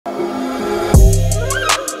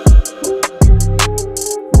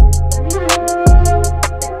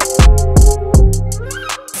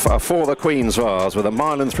for the Queen's Vase with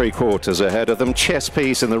 1 3/4 miles ahead of them. Chess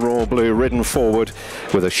Piece in the royal blue, ridden forward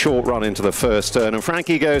with a short run into the first turn. And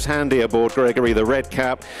Frankie goes handy aboard Gregory. The red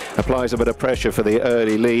cap applies a bit of pressure for the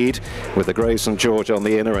early lead with the Grey St George on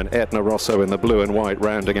the inner and Etna Rosso in the blue and white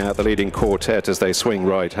rounding out the leading quartet as they swing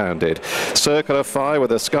right-handed. Circle of Fire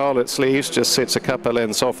with the scarlet sleeves just sits a couple of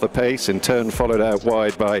lengths off the pace, in turn followed out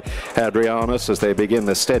wide by Adrianus as they begin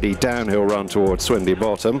the steady downhill run towards Swindy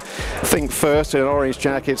Bottom. Think First in an orange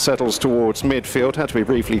jacket settles towards midfield, had to be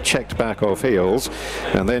briefly checked back off heels,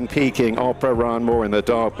 and then Peking Opera, Ryan Moore in the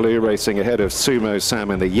dark blue racing ahead of Sumo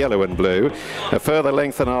Sam in the yellow and blue. A further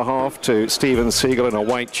length and a half to Stephen Siegel in a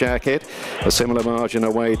white jacket, a similar margin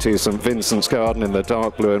away to St Vincent's Garden in the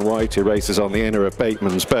dark blue and white, who races on the inner of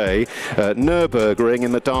Bateman's Bay. Nürburgring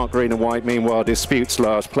in the dark green and white meanwhile disputes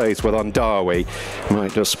last place with Undawi.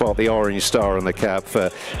 Might just spot the orange star on the cap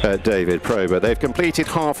for David Probert. They've completed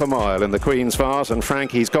half a mile in the Queen's Vase, and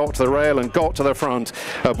Frankie's got to the rail and got to the front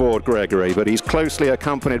aboard Gregory, but he's closely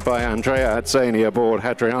accompanied by Andrea Azzani aboard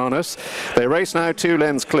Hadrianus. They race now 2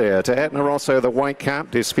 lengths clear to Etna Rosso, the white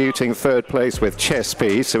cap, disputing third place with Chess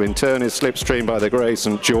Piece, who in turn is slipstreamed by the Grey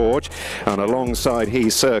St George, and alongside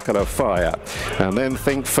he's Circle of Fire. And then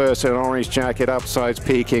Think First in an orange jacket upsides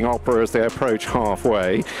Peking Opera as they approach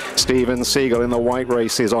halfway. Stephen Siegel in the white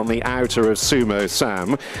races on the outer of Sumo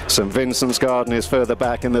Sam. St Vincent's Garden is further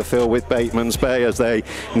back in the field with Bateman's Bay as they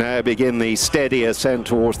now begin the steady ascent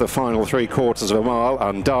towards the final 3/4 of a mile,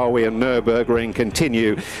 and Darwy and Nürburgring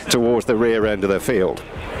continue towards the rear end of the field.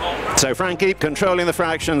 So Frankie controlling the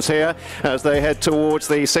fractions here as they head towards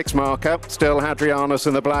the 6 marker. Still Hadrianus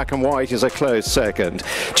in the black and white is a close second.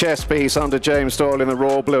 Chess Piece under James Doyle in the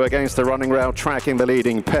royal blue against the running rail, tracking the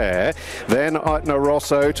leading pair. Then Etna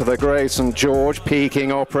Rosso to the Grey St George.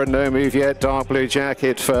 Peking Opera, no move yet. Dark blue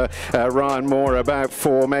jacket for Ryan Moore, about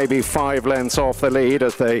 4, maybe 5 lengths off the lead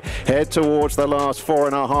as they head towards the last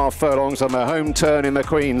 4.5 furlongs on the home turn in the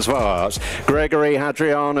Queen's Vase. Gregory,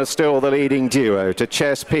 Hadrianus still the leading duo to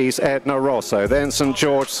Chess Piece, Etna Rosso, then St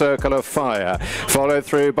George, Circle of Fire, followed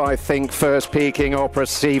through by Think First, Peking Opera.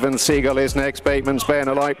 Stephen Siegel is next, Bateman's Bay in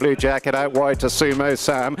a light blue jacket out wide to Sumo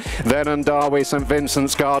Sam, then Undawi, St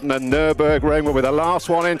Vincent's Garden and Nürburgring with the last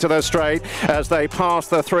one into the straight as they pass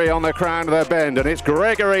the 3 on the crown of the bend, and it's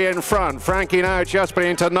Gregory in front. Frankie now just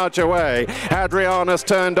beginning to nudge away. Hadrianus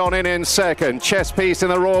turned on in second. Chess Piece in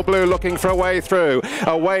the royal blue looking for a way through.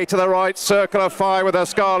 Away to the right, Circle of Fire with the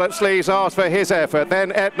scarlet sleeves asked for his effort.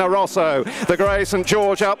 Then Etna Rosso, the Grey St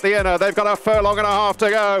George up the inner. They've got a furlong and a half to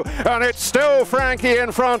go, and it's still Frankie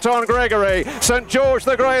in front on Gregory. St George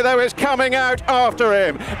the Grey though is coming out after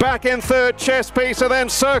him. Back in third, Chess Piece, and then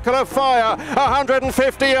Circle of Fire.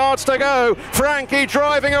 150 yards to go. Frankie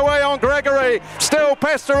driving away on Gregory, still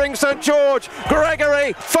pestering St George.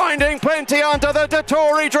 Gregory finding plenty under the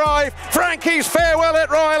Dettori drive. Frankie's farewell at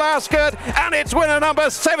Royal Ascot, and it's winner number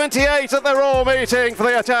 78 at the Royal Meeting for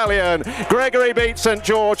the Italian. Gregory beats St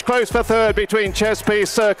George, close for third between Chess Piece,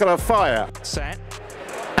 Circle of Fire. Set,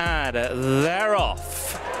 and they're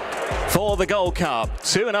off for the Gold Cup.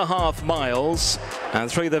 2.5 miles,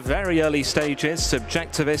 and through the very early stages,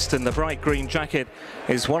 Subjectivist in the bright green jacket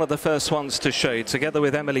is one of the first ones to show, together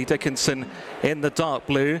with Emily Dickinson in the dark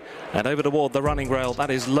blue, and over toward the running rail,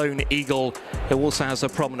 that is Lone Eagle, who also has a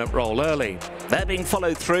prominent role early. They're being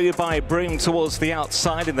followed through by Broom towards the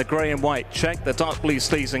outside in the grey and white check. The dark blue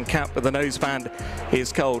sleeves and cap with the noseband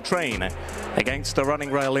is Cold Train. Against the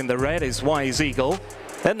running rail in the red is Wise Eagle.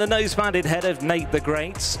 Then the nose-banded head of Nate the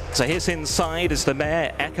Great. To his inside is the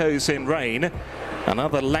mare Echoes in Rain.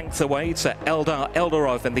 Another length away to Eldar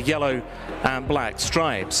Eldarov in the yellow and black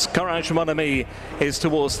stripes. Courage Mon Ami is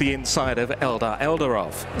towards the inside of Eldar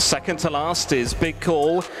Eldarov. Second to last is Big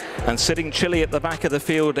Call, and sitting chilly at the back of the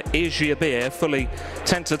field is Yabir, fully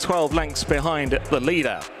 10 to 12 lengths behind the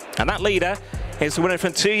leader. And that leader is the winner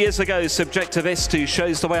from 2 years ago, Subjectivist, who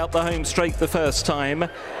shows the way up the home straight the first time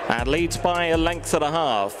and leads by a length and a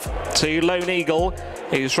half to Lone Eagle,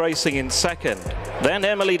 who's racing in second. Then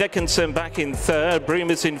Emily Dickinson back in third,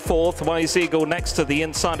 Broom is in fourth, Wise Eagle next to the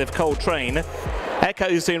inside of Cold Train.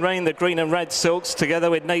 Echoes in Rain, the green and red silks,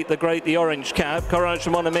 together with Nate the Great, the orange cap. Courage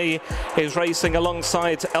Mon Ami is racing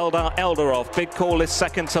alongside Eldar Eldarov. Big Call is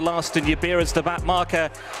second to last, and Yabir is the back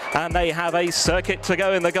marker, and they have a circuit to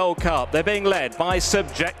go in the Gold Cup. They're being led by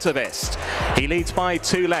Subjectivist. He leads by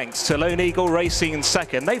 2 lengths to Lone Eagle racing in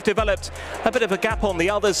second. They've developed a bit of a gap on the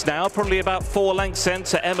others now, probably about 4 lengths in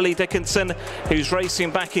to Emily Dickinson, who's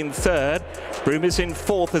racing back in third. Broome is in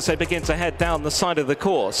fourth as they begin to head down the side of the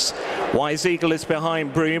course. Wise Eagle is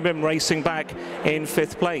behind Broome and racing back in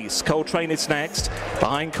 5th place. Coltrane is next.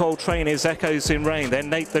 Behind Coltrane is Echoes in Rain, then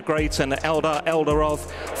Nate the Great and Eldarov,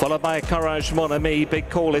 followed by Courage Mon Ami. Big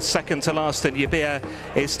Call is second to last, and Yabir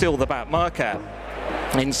is still the back marker.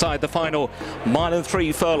 Inside the final mile and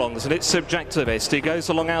 3 furlongs, and it's Subjectivist. He goes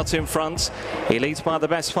along out in front. He leads by the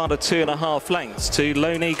best part of 2.5 lengths to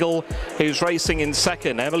Lone Eagle, who's racing in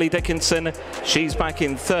second. Emily Dickinson, she's back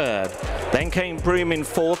in third. Then came Broome in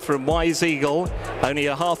fourth from Wise Eagle, only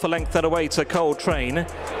a half a length that away to Coltrane.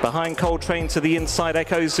 Behind Coltrane to the inside,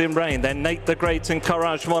 Echoes in Rain. Then Nate the Great and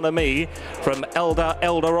Courage Mon Ami from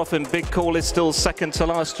Eldarov, and Big Call is still second to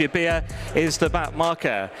last. Yabir is the back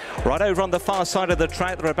marker. Right over on the far side of the track,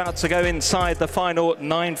 they're about to go inside the final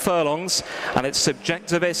 9 furlongs, and it's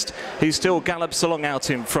Subjectivist who still gallops along out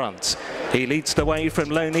in front. He leads the way from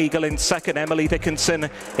Lone Eagle in second. Emily Dickinson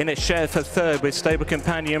in a share for third with stable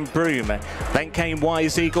companion Broome. Then came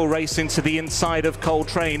Wise Eagle racing to the inside of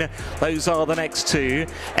Coltrane. Those are the next 2.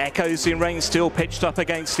 Echoes in Rain still pitched up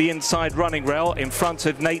against the inside running rail in front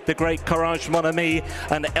of Nate the Great, Courage Mon Ami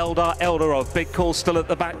and Eldarov. Big Call still at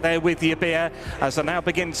the back there with Yabir as they now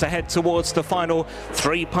begin to head towards the final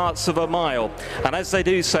 3 parts of a mile. And as they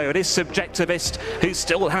do so, it is Subjectivist who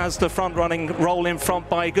still has the front running roll in front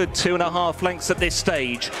by a good 2.5 lengths at this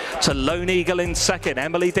stage to Lone Eagle in second.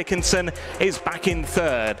 Emily Dickinson is back in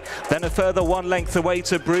third. Then a further 1 length away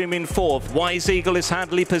to Broome in fourth. Wise Eagle is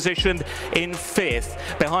handily positioned in 5th.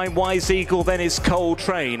 Behind Wise Eagle then is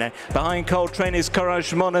Coltrane. Behind Coltrane is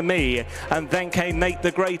Courage Mon Ami. And then came Nate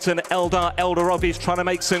the Great, and Eldarov is trying to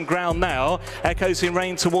make some ground now. Echoes in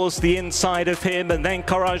Rain towards the inside of him, and then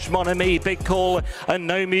Courage Mon Ami. Big Call and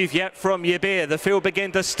no move yet from Yabir. The field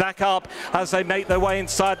begin to stack up as they make their way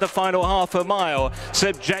inside the final half a mile.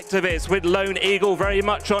 Subjectivist with Lone Eagle very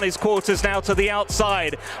much on his quarters now to the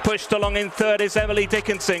outside. Pushed along in third is Emily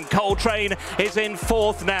Dickinson. Coltrane is in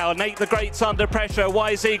fourth now. Nate the Great's under pressure.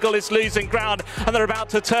 Wise Eagle is losing ground, and they're about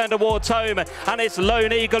to turn towards home. And it's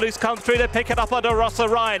Lone Eagle who's come through to pick it up under Rossa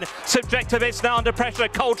Ryan. Subjectivist now under pressure.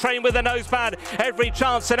 Coltrane with a noseband. Every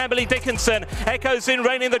chance, and Emily Dickinson. Echoes in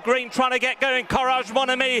Rain in the green, trying to get going. Courage Mon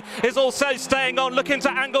Ami is also staying on, looking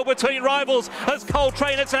to angle between rivals as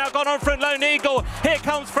Coltrane has now gone on from Lone Eagle. Here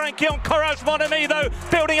comes Frankie on Courage Mon Ami though,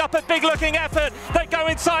 building up a big looking effort. They go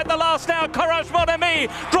inside the last now. Courage Mon Ami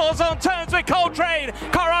draws on turns with Coltrane.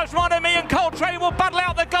 Courage Mon Ami and Coltrane will battle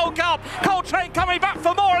out the Gold Cup. Coltrane coming back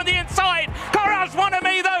for more on the inside. Courage Mon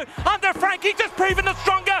Ami though, under Frankie, just proving the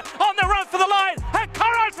stronger on the run for the line. And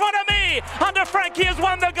Courage Mon Ami under Frankie has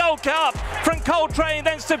won the Gold Cup. From Coltrane,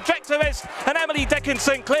 then Subjectivist and Emily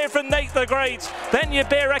Dickinson clear from Nate the Great. Then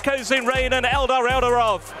Yabir, Echoes in Rain and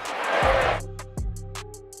Eldarov.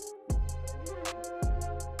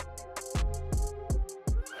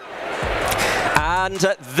 And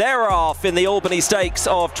they're off in the Albany Stakes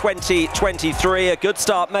of 2023. A good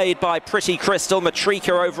start made by Pretty Crystal. Matrika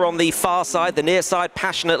over on the far side, the near side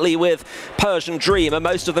passionately with Persian Dream, and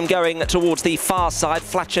most of them going towards the far side.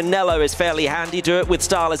 Flaccinello is fairly handy. Do It With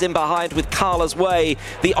Style is in behind with Carla's Way,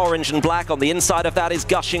 the orange and black. On the inside of that is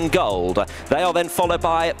Gushing Gold. They are then followed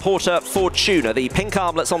by Porta Fortuna, the pink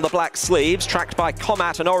armlets on the black sleeves, tracked by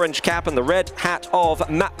Comat and orange cap and the red hat of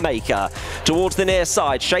Mapmaker. Towards the near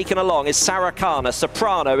side, shaken along is Saracana.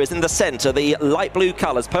 Soprano is in the centre, the light blue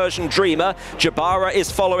colours. Persian Dreamer, Jabara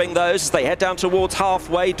is following those as they head down towards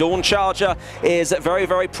halfway. Dawn Charger is very,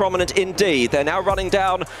 very prominent indeed. They're now running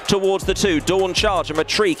down towards the 2. Dawn Charger,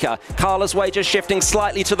 Matrika, Carla's Way just shifting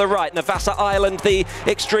slightly to the right. Navassa Island, the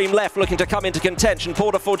extreme left, looking to come into contention.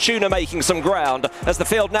 Porta Fortuna making some ground as the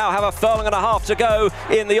field now have a furlong and a half to go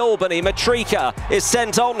in the Albany. Matrika is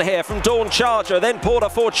sent on here from Dawn Charger, then Porta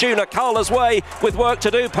Fortuna, Carla's Way with work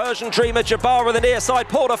to do. Persian Dreamer, Jabara the near side,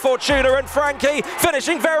 Porta Fortuna and Frankie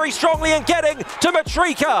finishing very strongly and getting to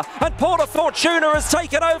Matrika, and Porta Fortuna has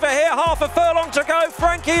taken over here. Half a furlong to go.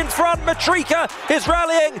 Frankie in front, Matrika is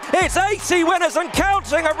rallying. It's 80 winners and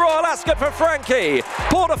counting at Royal Ascot for Frankie.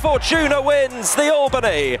 Porta Fortuna wins the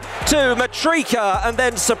Albany to Matrika, and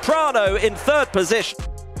then Soprano in third position.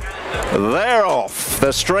 They're off.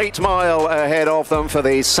 The straight mile ahead of them for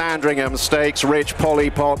the Sandringham Stakes. Rich,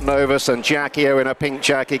 Polypot, Novus and Jackie-O in a pink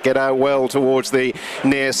jacket get out well towards the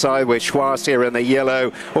near side, with Schwarzer in the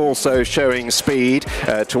yellow also showing speed.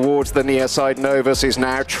 Towards the near side, Novus is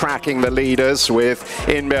now tracking the leaders, with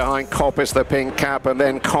in behind Coppice, the pink cap, and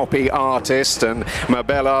then Copy Artist and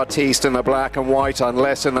Mabel Artiste in the black and white,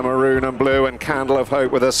 Unless in the maroon and blue, and Candle of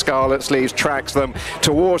Hope with the scarlet sleeves tracks them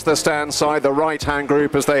towards the stand side, the right-hand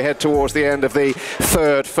group, as they head towards the end of the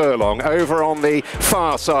third furlong. Over on the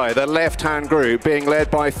far side, the left-hand group being led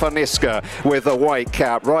by Faniska with the white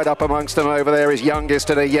cap. Right up amongst them over there is Youngest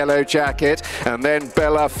in a yellow jacket, and then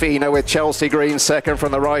Bella Fina with Chelsea Green second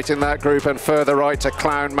from the right in that group, and further right to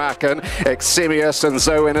Clown Mackin. Eximius and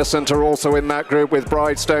Zoe Innocent are also in that group, with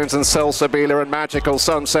Bridestones and Salsabila and Magical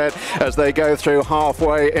Sunset as they go through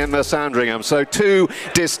halfway in the Sandringham. So two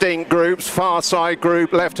distinct groups. Far side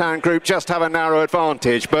group, left-hand group just have a narrow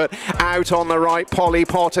advantage, but out on the right,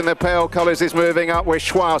 Polypot in the pale colours is moving up with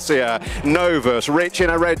Schwarzer. Novus, Rich in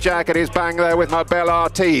a red jacket, is bang there with Mabel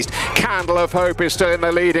Artiste. Candle of Hope is still in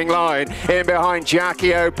the leading line. In behind,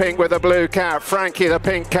 Jackie-O pink with the blue cap. Frankie, the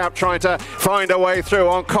pink cap, trying to find a way through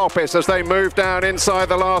on Coppice as they move down inside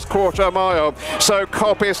the last quarter mile. So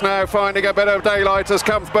Coppice now finding a bit of daylight has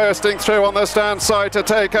come bursting through on the stand side to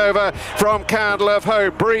take over from Candle of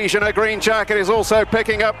Hope. Brige in a green jacket is also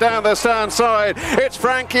picking up down the stand side. It's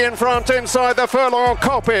Frankie in front inside the furlong on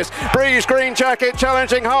Coppice. Brige green jacket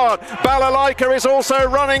challenging hard. Balalaika is also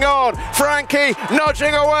running on. Frankie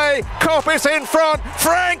nudging away. Coppice in front.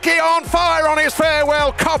 Frankie on fire on his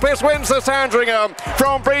farewell. Coppice wins the Sandringham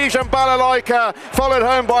from Brige and Balalaika, followed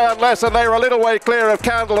home by Unless, and they were a little way clear of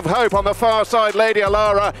Candle of Hope on the far side. Lady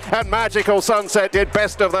Alara and Magical Sunset did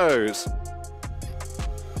best of those.